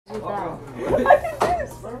I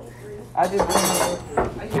just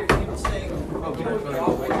I hear people saying, oh,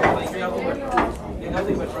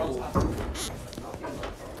 nothing but trouble.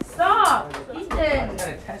 Stop! Ethan! I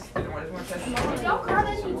gotta test it. I just want to test it. Y'all got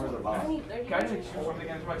it. Can I just shoot something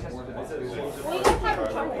against my chest? Well, you guys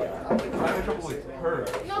have trouble. I'm having trouble with her.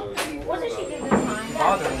 No, what did she do this time?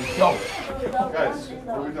 Bothering me. Yo, Guys,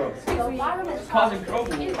 what are we doing? The bottom is causing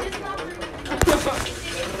trouble.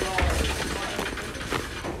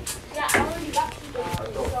 Yeah, I already got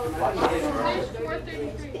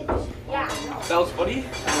yeah. That was funny. You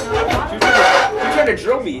tried to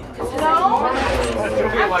drill me. No, I'm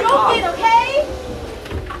joking, okay?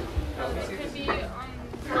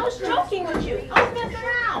 I was joking with you. I was messing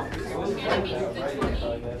around.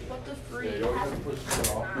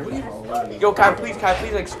 Yo, can I please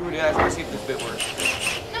like screw it in? I just want to see if this bit works.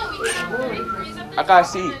 I gotta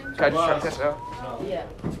see. Can I just try to test it out? Yeah.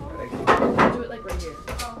 Do it like right here.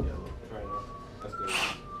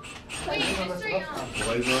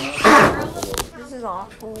 This is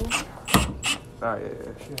awful. Oh, yeah.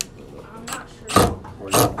 I'm not sure.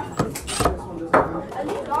 I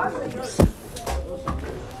think ours are good.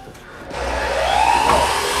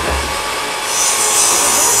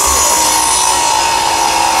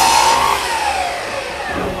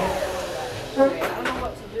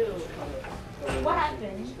 What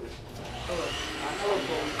happened?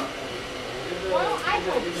 Why don't I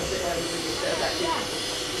go? Yeah.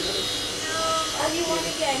 Oh, you want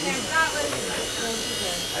to get him?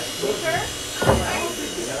 Sure?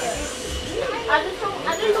 I just don't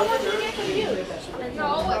want you to get confused. No,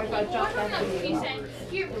 he said,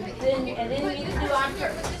 here, And then you do on here,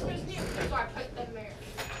 put this person here. So I put them there.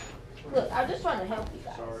 Look, I'm just trying to help you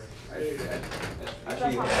guys. I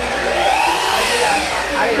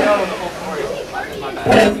didn't know the whole story. My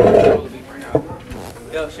bad.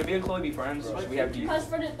 Yo, should me and Chloe be friends? Should we have beef? Because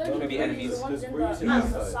for the 30 Should we be enemies? the ones in the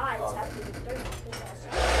sides have to be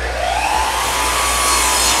 30.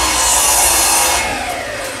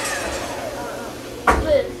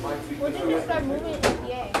 Liz, would you just start moving in PA?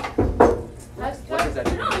 What does that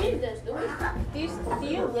We do? don't need this, do we?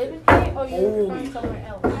 Do you live in PA or you live from somewhere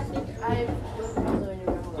else? I think I live elsewhere in New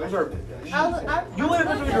York. Those are. I You lived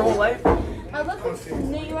in your whole life? I lived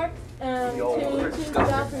in New York to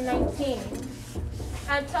 2019.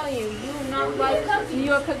 I'm telling you, you will not like New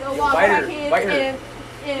York because a lot of crackheads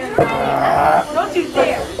and don't you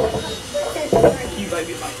dare. You might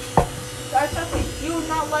be fine. I trust me, you will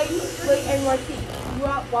not like NYC. You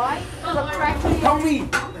know why? Because of crackheads. Tell me,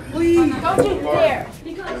 please. Don't you dare.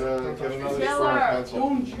 Get another Taylor, pencil.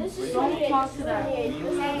 don't talk to that.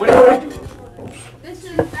 What did I do? That's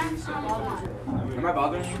Am I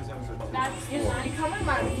bothering you? You're becoming one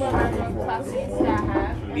of my classmates that I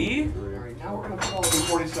have. Me?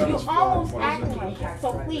 247. You almost act like that, so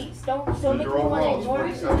please don't make me You're all want to wrong. ignore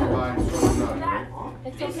you. 47 lines, 29.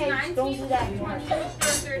 It's okay, don't do that anymore. 20 or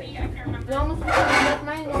 30, I can't remember. You almost left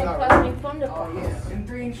my own classmate from the class.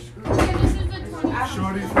 Yeah, this is the 20.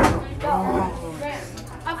 Shorty's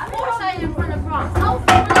Of course I am from the Bronx. Oh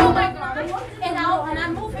my god. And I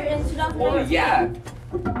moved here in 2009. Oh yeah.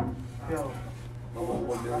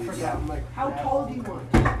 How tall do you want?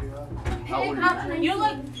 You're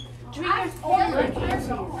like 3 years older than me.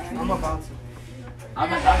 I'm about to. And my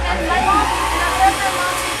mom, and I heard my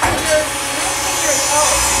mom say you're 19 years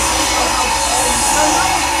old.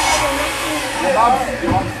 My mom was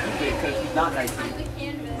Your mom's stupid because he's not 19.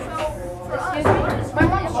 excuse me? My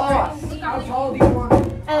mom's old. How tall do you want?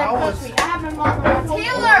 And then trust me, I have my mom on my phone.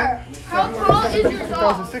 Taylor, how tall is your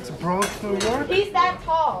dog? 2006 Bronx, New York. He's that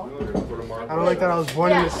tall. I don't like that I was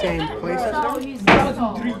born in the same place as No, them. he's that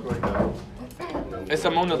tall. It's a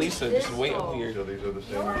Mona Lisa. Just wait up here. So these are the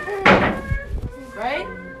same. Right?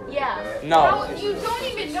 Yeah. No. You don't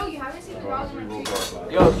even know. You haven't seen the dog in like 2 years.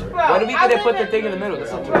 Yo, when do we I've gonna been put the in- thing in the middle?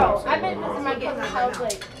 That's not Bro, I've been visiting my cousin's house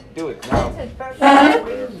like Do it since now. his birthday.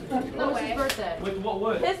 No What's way. his birthday? With what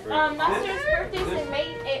wood? His master's birthday's in May.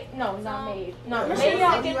 No, not May. No, May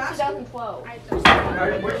 2nd, 2012.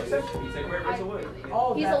 Where's your sister? He's like, where's the wood?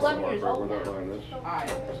 Oh, He's 11 years old Where that now. line is. Alright.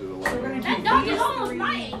 Is it 11? So we're gonna do That dog is these almost three,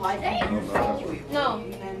 my age. like, Damn. you graduate. No.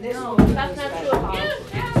 And then this No, one. that's not true at all.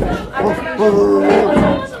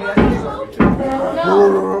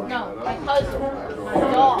 No, my cousin, my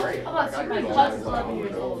dog. My cousin's 11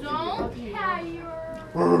 years old. Don't pat your...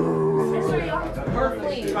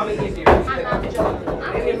 Please. Probably easier. I'm not joking.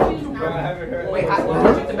 I'm confused now. Wait, how long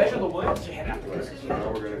did you have to measure the wood? So now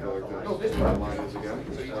we're gonna go like this. That line is again.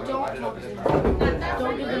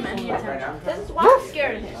 Don't give him any attention. This is why I'm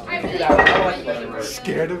scared of him. I really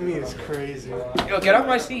Scared of me is crazy. Yo, get off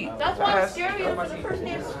my seat. That's why I'm scared of you for the first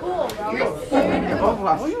day of school, bro. You're scared of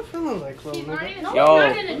What are you feeling like, little nigga? No, Yo,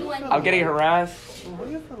 it's not gonna do anything. I'm getting harassed. What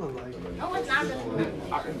are you feeling like? No, it's not gonna do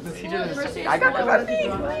anything. The teacher First day I got of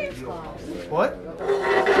this. What?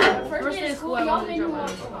 First day of school, y'all made me want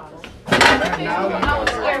to Now I was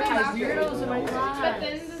scared because weirdos in my class. But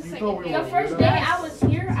then the second day. The first day I was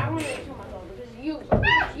here, I wanted to kill myself because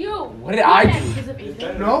you. What did I do? Because of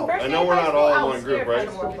Ethan. No. I know we're not all in one group, right?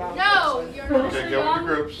 No, you're not. Okay, get with the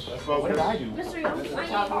groups. What did I Focus. do? Mr.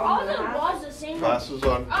 Young, are all the walls the same? Classes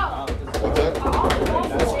on. Oh, What's that? Are all the walls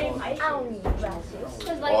the same height? I don't need glasses.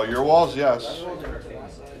 Cause like, All your walls, yes.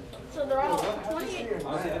 so they're all 28.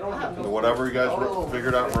 Whatever you guys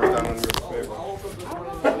figured out, wrote down on your paper.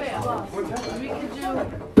 Okay, well, we could do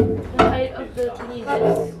the height of the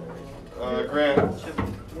thingies. Grant,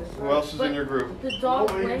 who else is in your group? The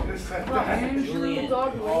dog leg. The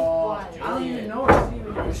dog leg. Why? I don't even know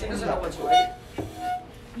She doesn't know what's right.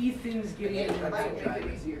 Ethan's getting it.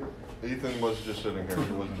 Ethan was just sitting here.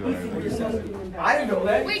 He wasn't doing anything. I didn't know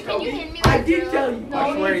that. wait, can you hand me I that? did tell you. I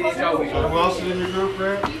swear you tell me. So who else is in your group,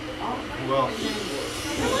 Grant? Who else?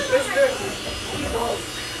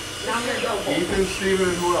 Ethan, Steven,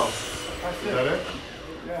 and who else? Is that it?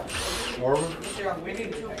 Yeah. Four of them? We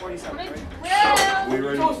need 247. We're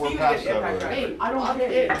past that already. Hey, I don't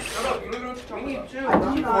get it. No, you don't know what you're talking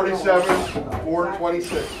about. We need 247,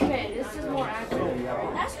 426. Okay, this is more accurate.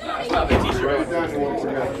 That's not That's not the teacher. Write it down, you won't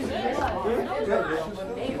forget. I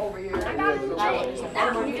got it.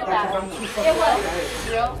 It was.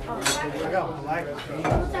 I got black.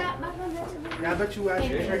 Yeah, I bet you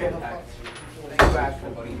actually.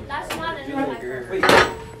 That's not enough.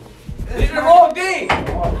 This is the wrong thing. I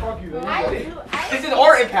This is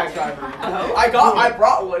our impact driver. I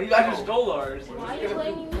brought one. You guys just stole ours. Why are you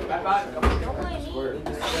blaming me? I got it. Don't blame me.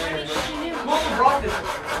 Who brought this?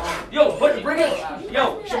 Yo, bring it.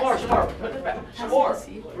 Yo, Shamar, put it back. Shamar,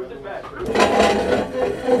 put it back.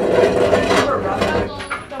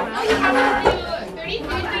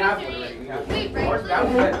 Wait, right?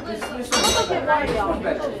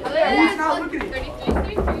 Who's not looking at it?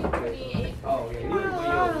 33, Oh,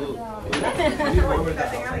 yeah.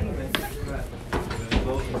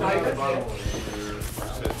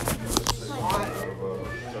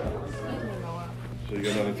 So you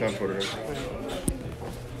got another 10 footer.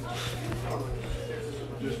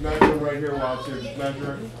 Just measure right here while it's here. Just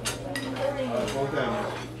measure it. Both ends.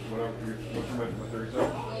 Whatever. What's your measurement?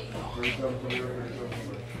 37? 37 from here, 37 from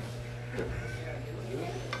there.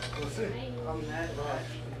 We'll see.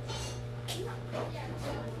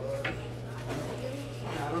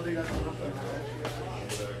 I don't think that's enough.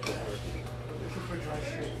 This is for dry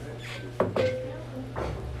shit.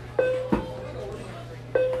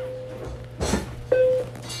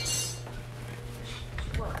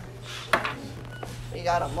 You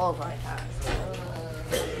got a multitask.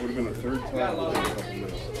 Would have been the third time. Within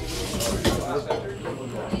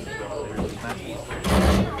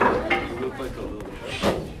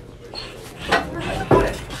a couple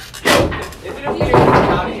minutes. Isn't it weird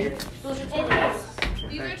out here?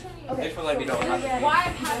 Thanks for letting me know. Why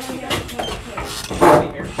I'm having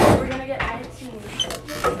We're gonna get 19.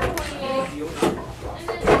 Over here.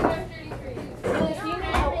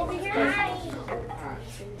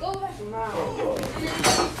 Go back.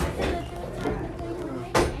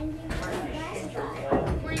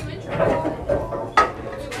 Were you in trouble?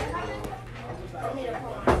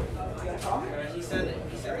 He said it.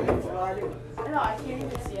 No, I can't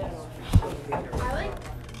even see it. I like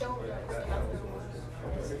don't.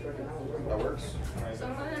 That works.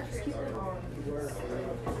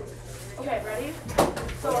 Okay, ready?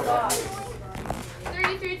 So,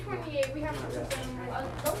 33, 28. We have to put them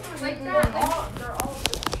like that. they're all.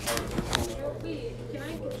 Wait, can I?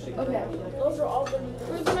 Okay, those are all the.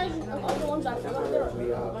 Where's the measure? All the ones I forgot.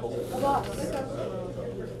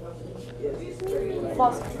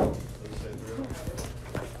 Boss.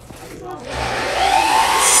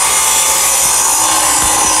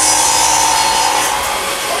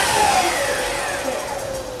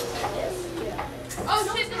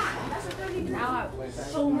 Oh shit!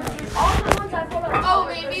 So all the ones I put up. Oh,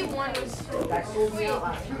 maybe one was. Wait.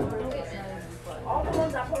 All the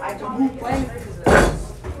ones I put up.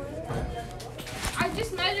 I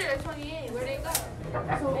just measured at 28. Where'd it go?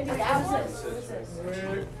 So maybe that was this.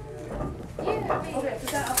 Yeah. Okay, put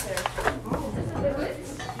that up there.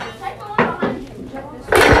 Check the one behind you. Check this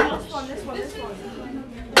one. This one.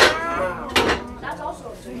 That's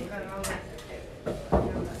also a 2.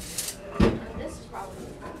 This is probably.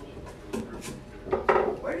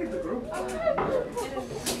 Where did the group?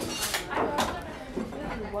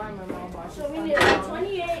 So we need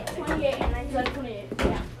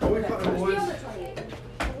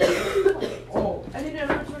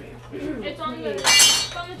It's on the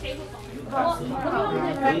table.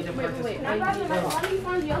 Wait. Let me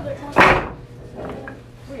find the other.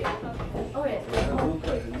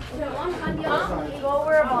 Go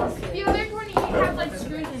where boss. The other 28 have like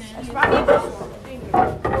screws in it.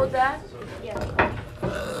 Hold that.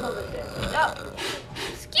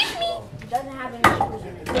 Excuse me. It doesn't have any screws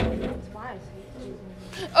in it. It's why.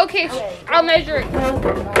 Okay, I'll measure it.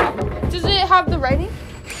 Does it have the writing?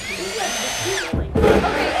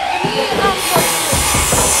 Okay,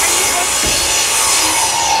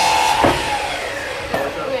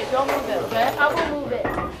 Wait, don't move it, okay? I will move it.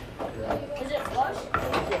 Is it flush?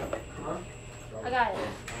 I got it.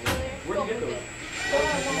 Where'd you get those?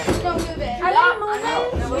 don't move it. Are you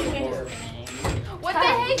moving? What the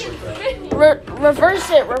heck is spinning? Reverse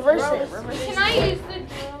it. Can I use the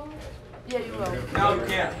drill? Yeah, you will. No, you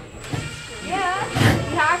can't. Yeah.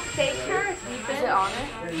 You have to take her. Is it on it?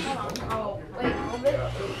 Oh, wait, move it.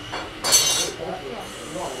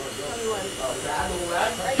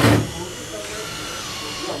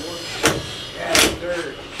 Yeah,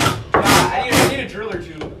 third. Nah, I need a drill or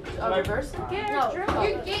two. Reverse it? No, drill.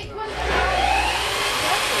 Your gate was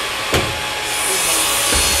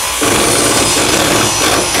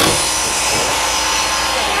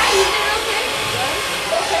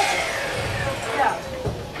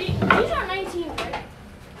These are 19, right?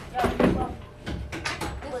 Yeah.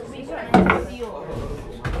 These are 19 steel.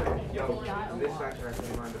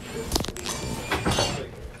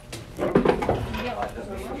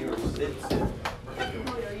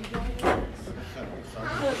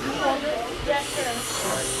 Yes,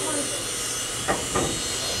 sir.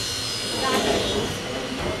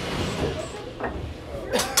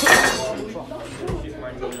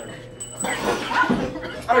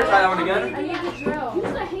 I'm gonna try that one again. I need the drill. Use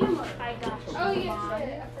the hammer. I got you. Oh,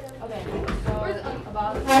 yes. Okay, so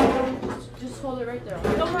about just hold it right there.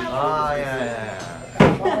 Don't run away. yeah.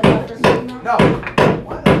 No.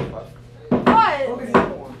 What?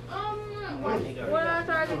 What am I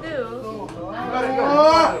trying to do?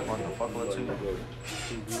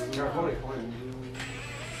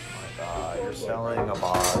 You're selling a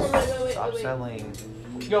boss. Stop selling.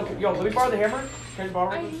 Yo, let me borrow the hammer. Can you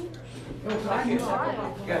borrow it?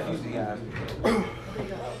 Yeah, use it, yeah.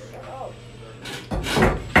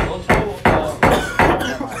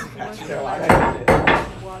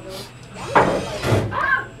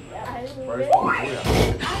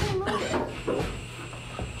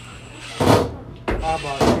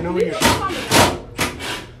 You know what you're.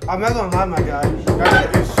 I'm not gonna lie, my guy.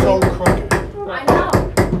 That is so crooked. I know.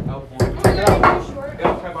 Yo,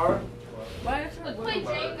 can I borrow it? Let's play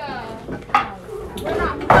Jenga. Yo, shut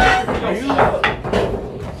up.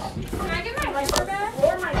 Can I get my rubber back?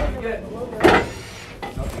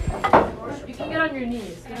 You can get on your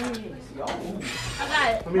knees. Get on your knees. I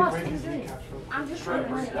got it. Let me Boss, break what are you his doing? kneecap. I'm just trying to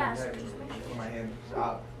run it. Yes. My hand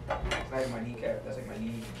stop. It's not even my kneecap. That's like my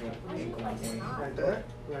knee joint. Ankle joint. Right there?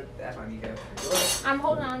 Right. That's my kneecap. I'm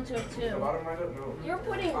holding on to it The too. bottom of my foot? No. You're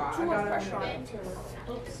putting too much pressure on it.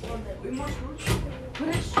 Put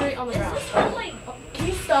it straight on the ground. Can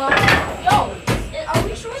you stop? Yo, are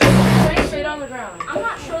we sure this is straight on the ground? I'm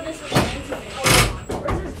not sure this is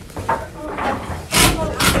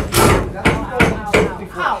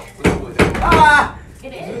How? Ah!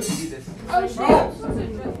 It is. Oh, shit.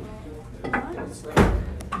 That's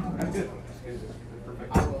good.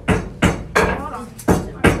 Hold on. I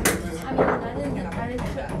mean, that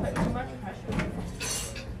didn't put too much pressure.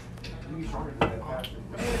 Are you gonna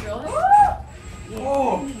drill it?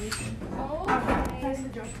 Oh!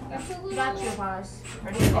 Got you, boss.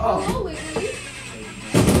 Ready? Oh. Oh, wait, really?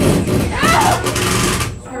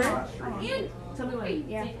 Tell me when.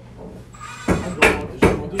 Yeah.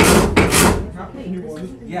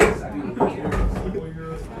 Yes, I mean,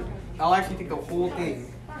 I'll actually take the whole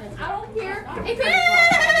thing. I don't care. If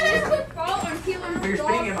this would fall on Keelan's You're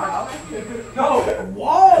spinning in my mouth? No!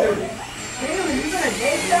 Whoa! And Taylor,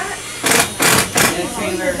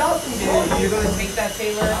 you're gonna take that,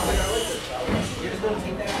 Taylor? You're just gonna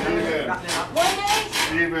take that? One day,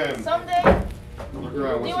 Steven, someday, look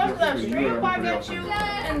around. you want to street bark at you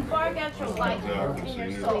and bark at your life in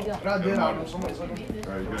your soul. Alright, you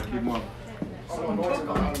gotta keep them up.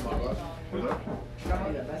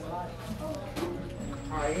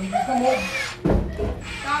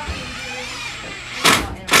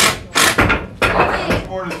 What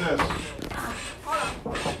board is this?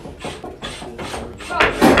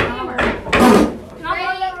 Can I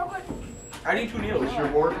borrow that real quick? I need 2 needles. This your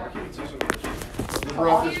board? You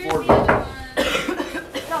brought this board back.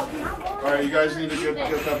 Alright, you guys need to get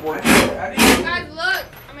that board. Guys, look.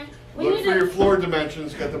 I mean, We Look need for to, your floor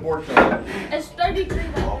dimensions, get the board cut. it's 33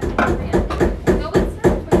 letters. No, it's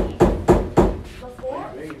not 28.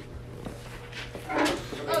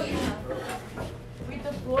 Oh, yeah. Read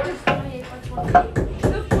the floor is 28 plus 28.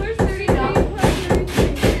 The floor is 33 plus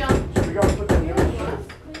 33. We gotta put the new one.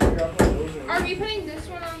 We gotta put those in. Are we putting this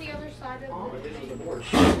one on the other side of the This is the board.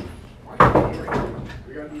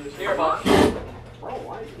 We gotta do this. Here, Bob. Don't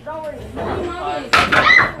worry.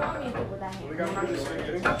 We gotta put this thing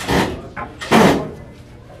in.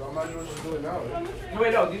 So imagine what she's doing now. No,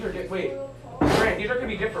 wait, no, these are wait. Grant, these are gonna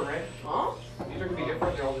be different, right? Huh? These are gonna be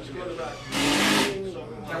different. They're all just go to the back.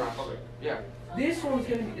 Yeah. This one's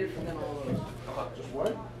gonna be different than all those. Just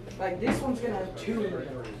what? Like this one's gonna have two in it.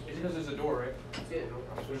 It's because there's a door, right? Yeah.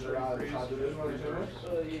 So should I do this one?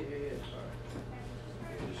 Yeah.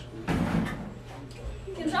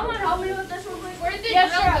 Can someone help me with this real quick? Where did the Yeah,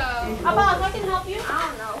 drill sure. go? About, I can help you. I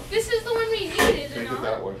don't know. This is the one we need, is it Take it not?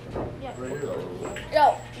 that way. Yeah. Right here, that way.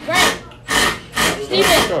 Yo, Grant.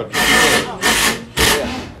 Steven. Good.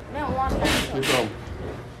 Man, watch that. Keep going.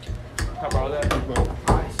 Can I borrow that? Keep going.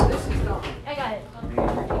 Alright, so this is done. I got it.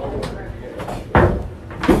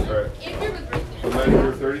 Alright. If you're with Ruth. So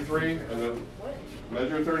measure 33 and then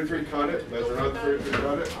measure 33, cut it. Measure another 33,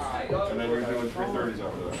 cut it. And then you're doing 330s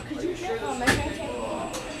after that. Could you check on measuring tape?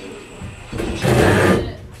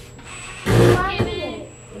 I mean,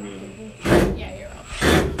 Yeah, you're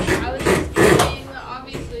welcome. I was just kidding,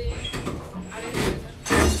 obviously. I didn't do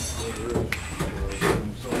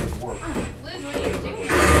so much work. that. Liz, what are you doing?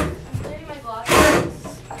 I'm cleaning my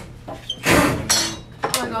glasses. Oh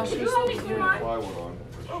my gosh, You she's put the plywood on.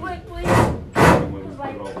 Oh, wait, please. And when you put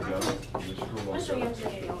it all together, you just screw them all Let's show you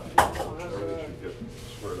together. how to do it. Everything should get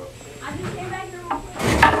squared up. I just came back here real quick.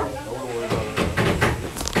 Don't worry about it.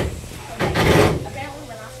 Apparently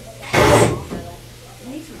we're not supposed to.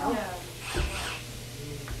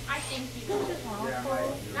 I think you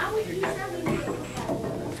Now we can start with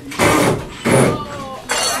you.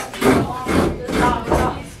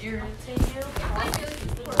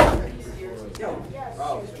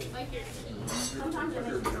 like your teeth. Sometimes it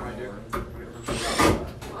makes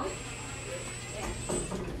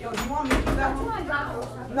Yo, you want me to do that one?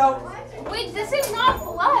 sense. No. Wait, this is not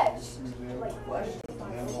flush.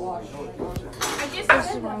 I just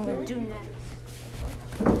said I'm gonna do next.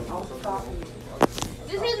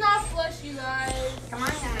 this is not flush, you guys. Come on,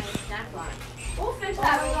 guys. Snack line. We'll fix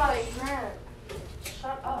that real quick.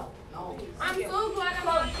 Shut up. No. I'm so glad I'm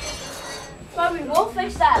on. Bobby, we'll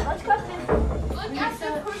fix that. Let's cut this. Look at the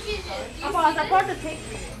crookedness. Do you Come on, see I this? brought the tape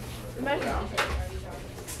for you. The measurement tape.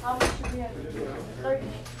 How much should we have? 30.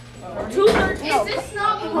 230. Is this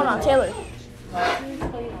not Hold on, Taylor.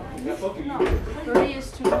 30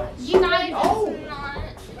 is too much. You guys, it's not.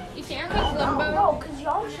 You can't have limbo. No, because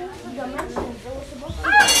y'all changed the dimensions. They were supposed to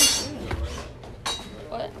be.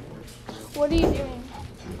 What? What are you doing?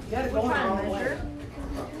 You gotta go in the wrong way.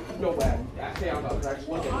 No bad. I say I'm about to crack.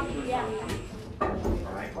 Yeah.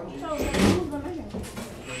 So, who's the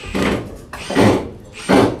measurement?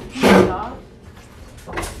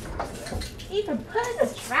 Ethan, put it in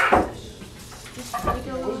the trash. Just take it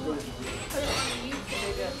a little. Put it on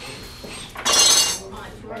YouTube.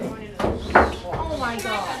 Oh my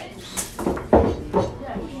god.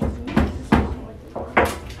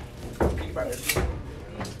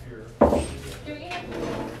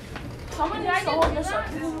 Someone needs to hold this up.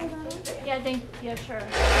 Yeah, yeah, sure.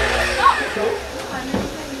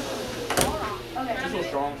 Okay. You're so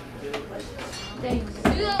strong. Thanks. Do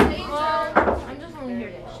the laser. Well, I'm just only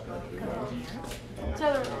here to.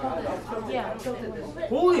 Taylor, hold it. Yeah.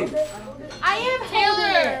 Holy! I am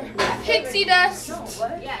Taylor, pixie dust.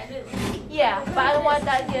 Yeah, it is. Yeah, but I don't want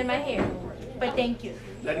that in my hair. But thank you.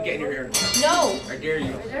 Let it get in your hair. No, I dare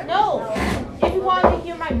you. no. If you want to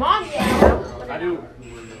hear my mom sound, I do.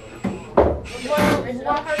 you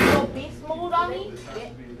want her to go beast mode on me?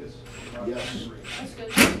 Yes.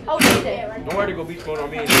 Okay then. Don't worry to go beast mode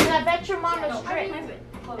on me. And I bet your mom is strict.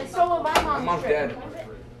 And so will my My mom's mom's strict. dead.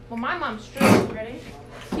 Well, my mom's strict. Ready?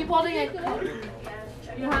 Keep holding it. You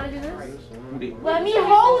know how to do this? Let me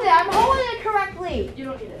hold it. I'm holding it correctly. You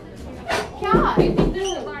don't need it. God. You think this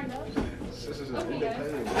is lined up? This is an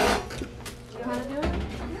independent. You know how to do it?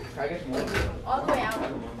 Can I get some more? All the way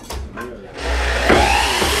out.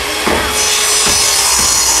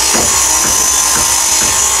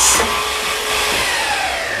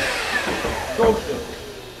 Go still.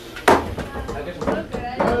 I get some more.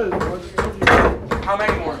 How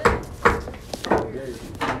many more?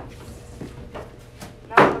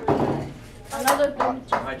 Another thing.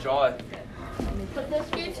 My jaw. Put this.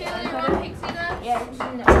 Here, Taylor, you want pixie dust? Yeah.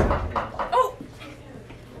 No. Oh!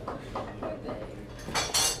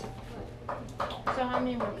 So how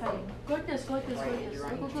many we're cutting? like this.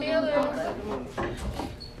 Taylor.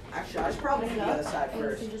 Actually, I should probably do the other side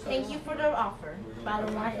first. Thank you for the offer.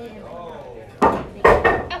 Bottom line. You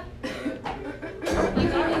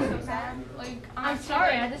got me so sad. Like, I'm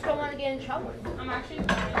sorry. I just don't want to get in trouble. I'm actually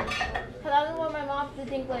fine. Cause I don't want my mom to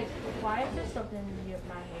think like, why is there something in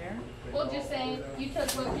my hair? Well, just saying, you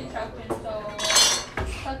took low construction, so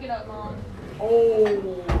suck it up, Mom.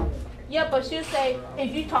 Oh. Yeah, but she'll say,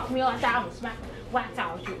 if you talk to me like that, I will smack wax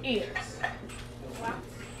out your ears.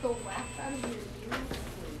 Go wax out of your ears.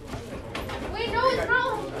 Wait, no, it's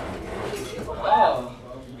wrong. Oh.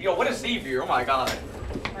 Yo, what a savior. Oh my god.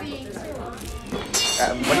 Thanks.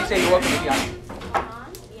 What do you say you're welcome to be on?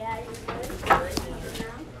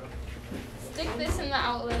 Stick this in the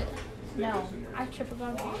outlet. No, I triple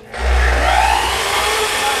on you.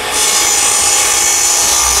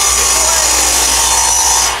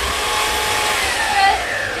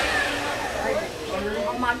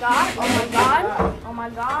 Oh my god, oh my god, oh my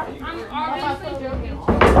god. I'm obviously joking.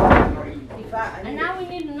 And now we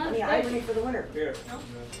need another I stage. ivory for the winner. We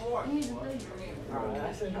need a third.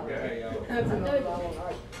 I said no.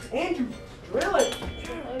 Andrew, drill it.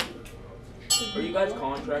 Are you guys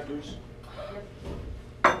contractors?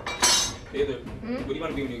 Taylor, what do you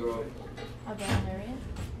want to be when you grow up? A veterinarian?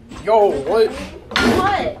 Yo, what?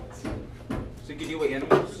 What? So you can deal with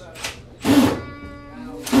animals?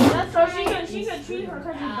 That's so she can treat her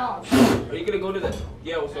cousin's dog. Are you gonna go to the?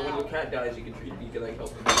 Yeah. Well, so when your cat dies, you can like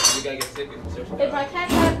help them. You gotta get sick and search If my cat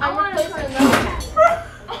dies, I'm replacing another cat.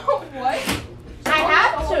 What? I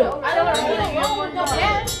have to. I don't know what's wrong with no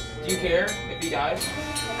cat. Do you care if he dies?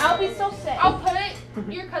 I'll be so sick. I'll put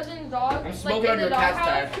your cousin's dog I'm smoking in on the your cat's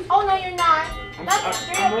doghouse. tag. Oh no, you're not. That's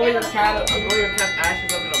straight I'm up rolling your animal cat. I'm rolling your cat's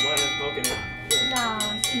ashes up in a blunt and smoking it. Nah,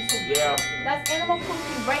 she's so Yeah. That's animal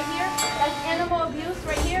cruelty right here. That's animal abuse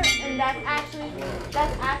right here, and that's actually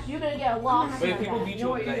you're gonna get a loss. Wait, people beat you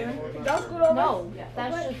with that. That's good over. No,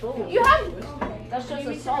 that's just bullying. You have. That's just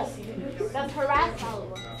assault. That's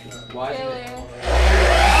harassment. Why is it?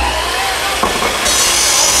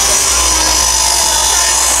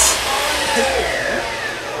 Taylor.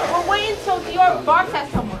 We're waiting until Dior barks at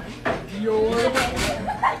someone.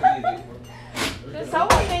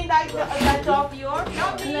 Someone named that dog Dior.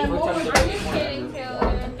 Not me. I'm just kidding,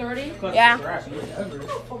 Taylor. 30. Yeah.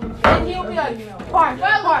 And he'll be like, bark,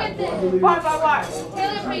 Well, look bark, at this. bark, bark, bark.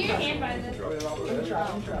 Taylor, put your hand by this.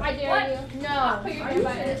 I dare you. No. Put your hand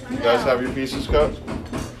by this. You guys have your pieces cut?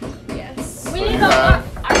 Yes. We need our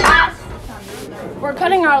last. We're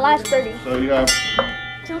cutting our last 30. So you have,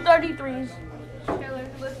 233s. Taylor,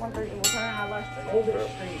 listen. 130. We're cutting our last 30.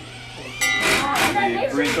 you need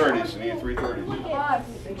 330s, you need 330s.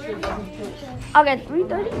 I'll get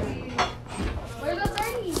 330. Where's the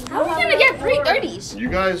 30? How are we gonna get 330s? You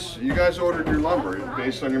guys ordered your lumber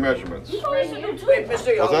based on your measurements. Wait,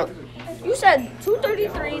 Mr. What's that? You said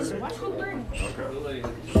 233s. 230. Okay.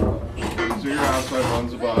 These are your outside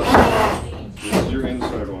ones about. This is your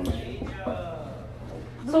inside ones.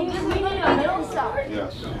 So we need a middle side.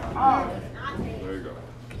 Yes. Oh. There you go.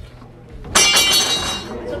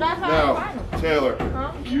 So that's how I Now, find them. Taylor,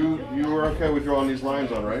 Huh? you were okay with drawing these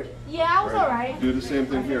lines on, right? Yeah, I was alright. Do the same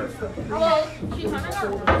thing here. Well, she kind of got it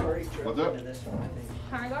wrong. What's that?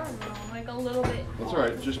 Kind of got it wrong. Like a little bit. That's all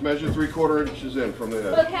right. Just measure 3/4 inches in from the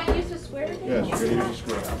But edge. can't use the square thing? Yes, you're gonna use a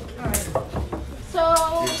square. So.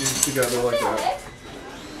 Get these together like that.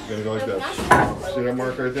 You're gonna go like this. See that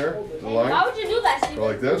mark right there? The Why line? would you do that, Steve? Go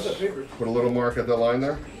like this. Put a little mark at that line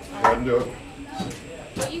there. Go ahead and do it.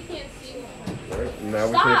 But you can't see. All right. And now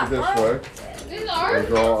we take it this way This is and ours.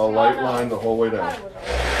 draw a light line the whole way down.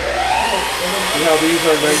 See how these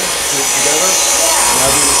are nice together? Now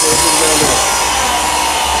do the same thing down there.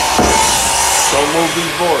 Don't move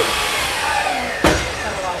these boards.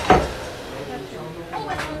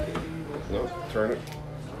 No, turn it.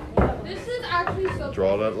 This is actually so.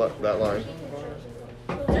 Draw that line.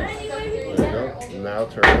 There you go. Now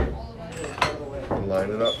turn it. And line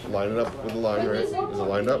it up. Line it up with the line, right? Is it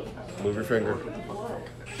lined up? Move your finger.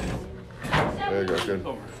 There you go. Good.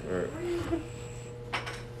 All right.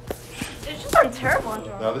 It's just I'm terrible on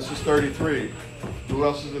drawing. Now this is 33. Who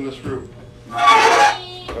else is in this group? All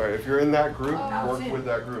right. If you're in that group, work with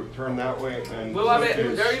that group. Turn that way and. Well, I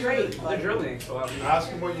mean, they're using the drilling. So Ask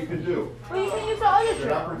them what you can do. Well, you can use the other If you're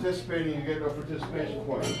not drill. participating, you get no participation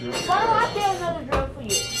points. Do it. Why don't I get another drill for you?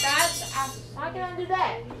 That's Why can't I do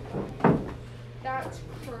that? that's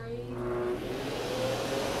crazy.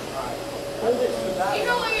 You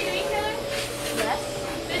know what you're doing, Taylor? Yes.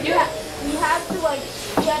 Did You have to like,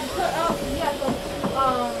 you have to put up, you have to,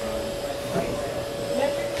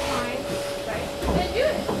 measure time, right? Did you?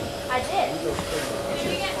 I did. Did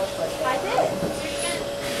you get? I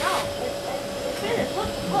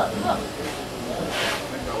We're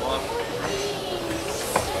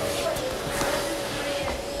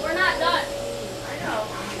not done. I know.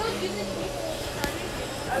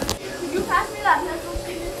 Could you pass me that pencil,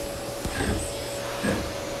 Steven?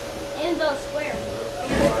 And the square.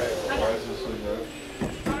 Why is this so good?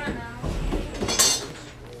 I don't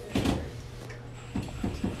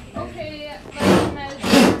know. Okay, let's measure.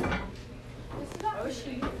 This is not for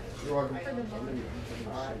sheet. You're welcome.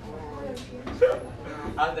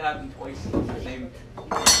 I had to have them twice. Same. I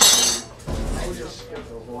would just skip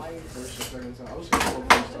the whole first and second time. I was gonna go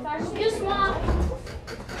first time. You swap.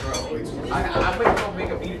 I went to go make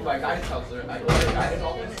a meeting with my guidance counselor. I go to the guidance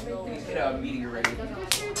office. And he's in a meeting already.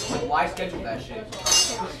 Like, why schedule that shit?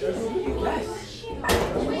 Yes.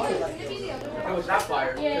 It was not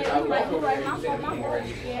fire. Because I walked over there and he was in a meeting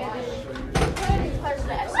already.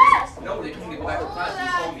 No, they told me to go back to class. He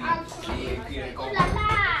told me he had to go. On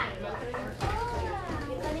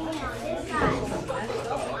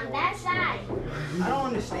that side. I don't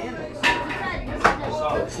understand this. It's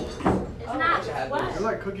not. You're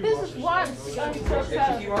like Cookie This is Monster.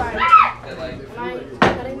 one. That like,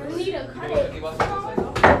 We need to cut it. Cookie Monster was like,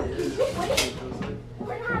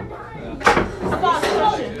 We're not done.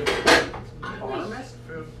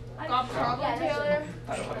 Got problem, Taylor?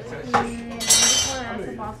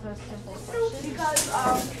 Because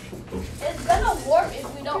it's gonna warp if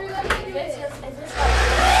we don't cut it. If it's just like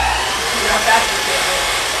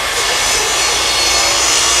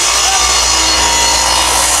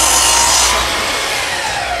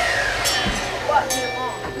what?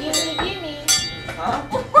 Gimme. huh?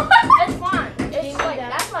 It's fine. It's like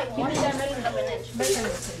that's like 1/7 of an inch.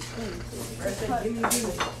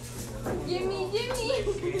 Gimme.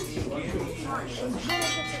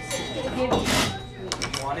 You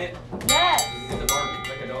want it? Yes. Get the bark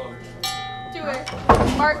like a dog. Do it.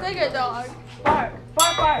 Bark like a dog. Bark.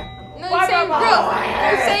 No, you say roof.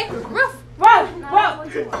 You say roof. Ruff.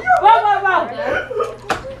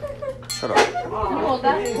 Shut up. Hold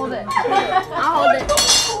that. Hold it. I'll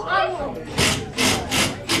hold it.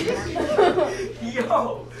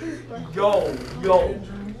 Yo.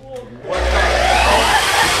 What's that?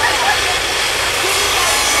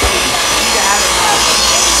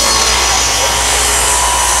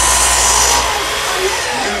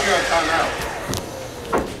 You're gonna be on timeout.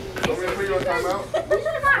 Want me to put you on timeout? We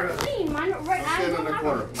should have not seen mine right now. Stand in the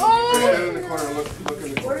corner. Oh! Stand in the corner and look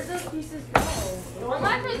in the corner. those pieces go? Am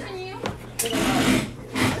I pressing you?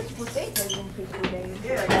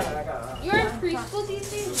 Yeah, I got it. You're in preschool,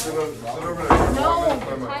 DC? Sit over there. No.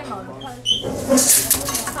 Timeout.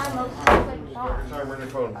 Time out. Timer in your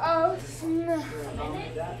phone. Oh, snap.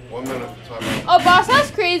 1 minute. Timeout. Oh, boss,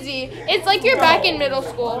 that's crazy. It's like you're back in middle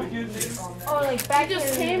school. Oh, like back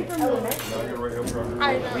just came from elementary. Now get right up front.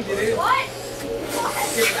 I know. What?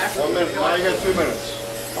 1 minute. Now you got 2 minutes.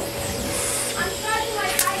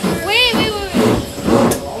 Wait.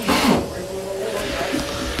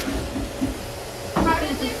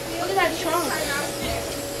 Look at that trunk.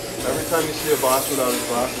 Every time you see a boss without his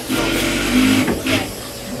glasses, tell me.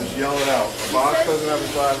 Just yell it out. A boss doesn't have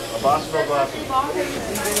his glasses. A boss without glasses.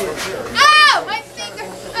 Ow! My finger!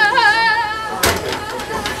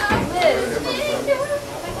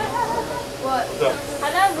 What? What's up? I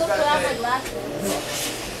never looked without my glasses.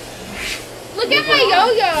 Look at my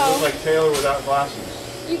Looks yo-yo! like Taylor without glasses.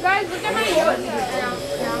 You guys, look at my yo-yo.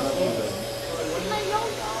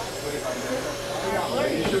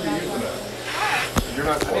 You should be using that. You're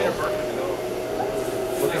not 12.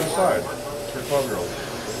 Look inside. For 12-year-olds.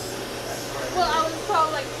 Well, I was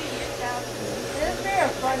probably like 2 years out. It's very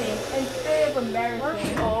funny. It's very embarrassing.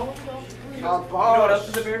 You know what else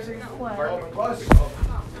is embarrassing? What?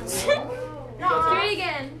 No, do it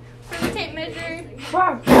again. For the tape measure.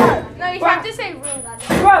 Ruff. No, you have to say roof.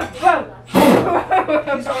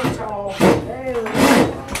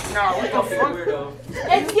 No, what the fuck? Weirdo.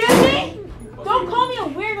 Excuse me? Don't call me a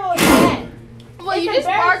weirdo again. Well, you It's just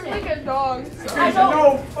barked embarrassing. like a dog. I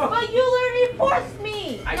don't. But you literally forced me.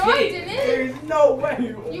 No, I didn't. There's no way.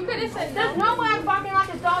 You could have said There's no. no way I'm barking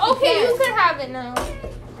like a dog. Okay, you could have it now.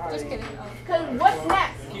 Just kidding. Because what's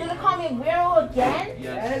next? You're gonna call me a weirdo again?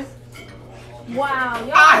 Yes. Wow.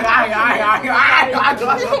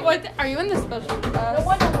 What? Are you in the special No class?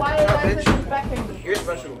 wonder why you guys are disrespecting me. You're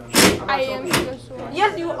special. I am special.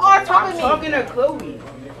 Yes, you are talking I'm to me. talking to Chloe.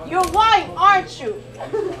 You're white, aren't you?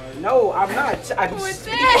 No, I'm not. I'm What's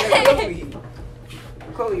speaking that? to Chloe.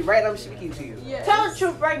 Chloe, right? I'm speaking to you. Yes. Tell the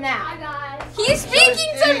truth right now. He's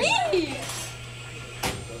speaking to me.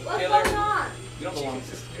 What's going on? You don't belong.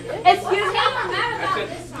 Excuse me?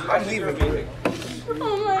 I'm leaving.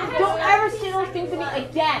 Oh my Don't ever say those things to me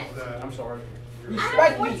again. I'm sorry.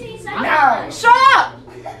 Respect me. 14 seconds. Now. Shut up!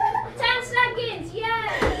 10 seconds,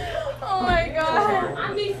 yeah. Oh my god.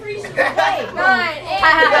 I'm being free. 9, 8, 7, 6,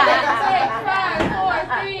 5,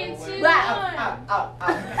 4, 3, 2, 1.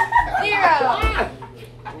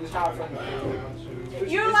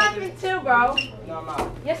 You're laughing too, bro. No, I'm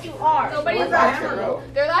not. Yes, you are. Nobody's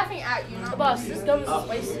laughing. They're laughing at you, not Boss, this gum is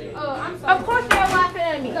spicy. Oh, I'm sorry. Of course they're laughing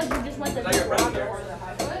at me. Because you just went to Is that your present?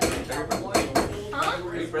 Huh?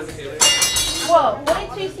 Are you present, Taylor? Well, wait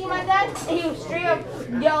till you see my dad, and he will straight up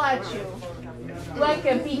yell at you. Like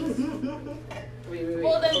a beast.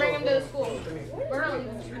 Well, then bring him to the school. We're not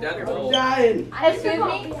leaving. Your dad, you're old. Dying. Excuse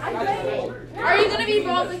me? Are you gonna be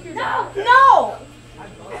bald like your dad? No!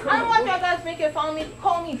 I don't want y'all guys making fun of me,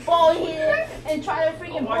 call me bald head, and try to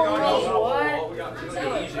freaking bully me. Oh, we got What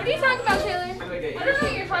are you talking about, Taylor? I don't know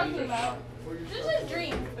what you're talking about. This is a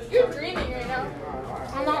dream. You're dreaming right now.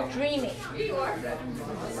 I'm not dreaming. Here you are.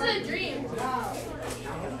 This is a dream.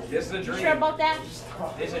 This is a You dream. sure about that?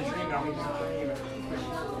 This is a dream. I don't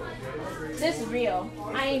think This is real.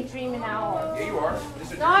 I ain't dreaming at all. Yeah, you are. This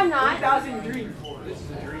is a No, I'm not. 3,000 dreams. This is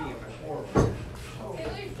a dream.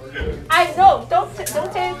 I know. Don't tell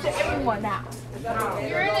it to everyone now.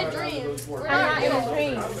 You're in a dream. We're I'm not not in a real.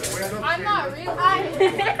 dream. I'm not real.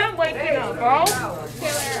 I'm waking up, bro.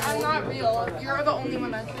 Taylor, I'm not real. You're the only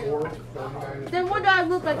one that's real. Then what do I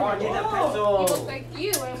look like? We look like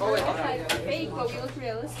you, and we're just like fake, but we look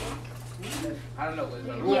realistic. I don't know, Liz.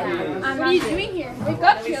 Yeah, I'm What are not you there. doing here? Wake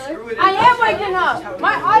up, Taylor. I am waking up.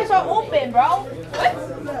 My eyes are open, bro.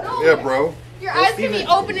 Yeah, bro. Your eyes can be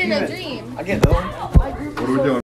open in a dream. What are we doing?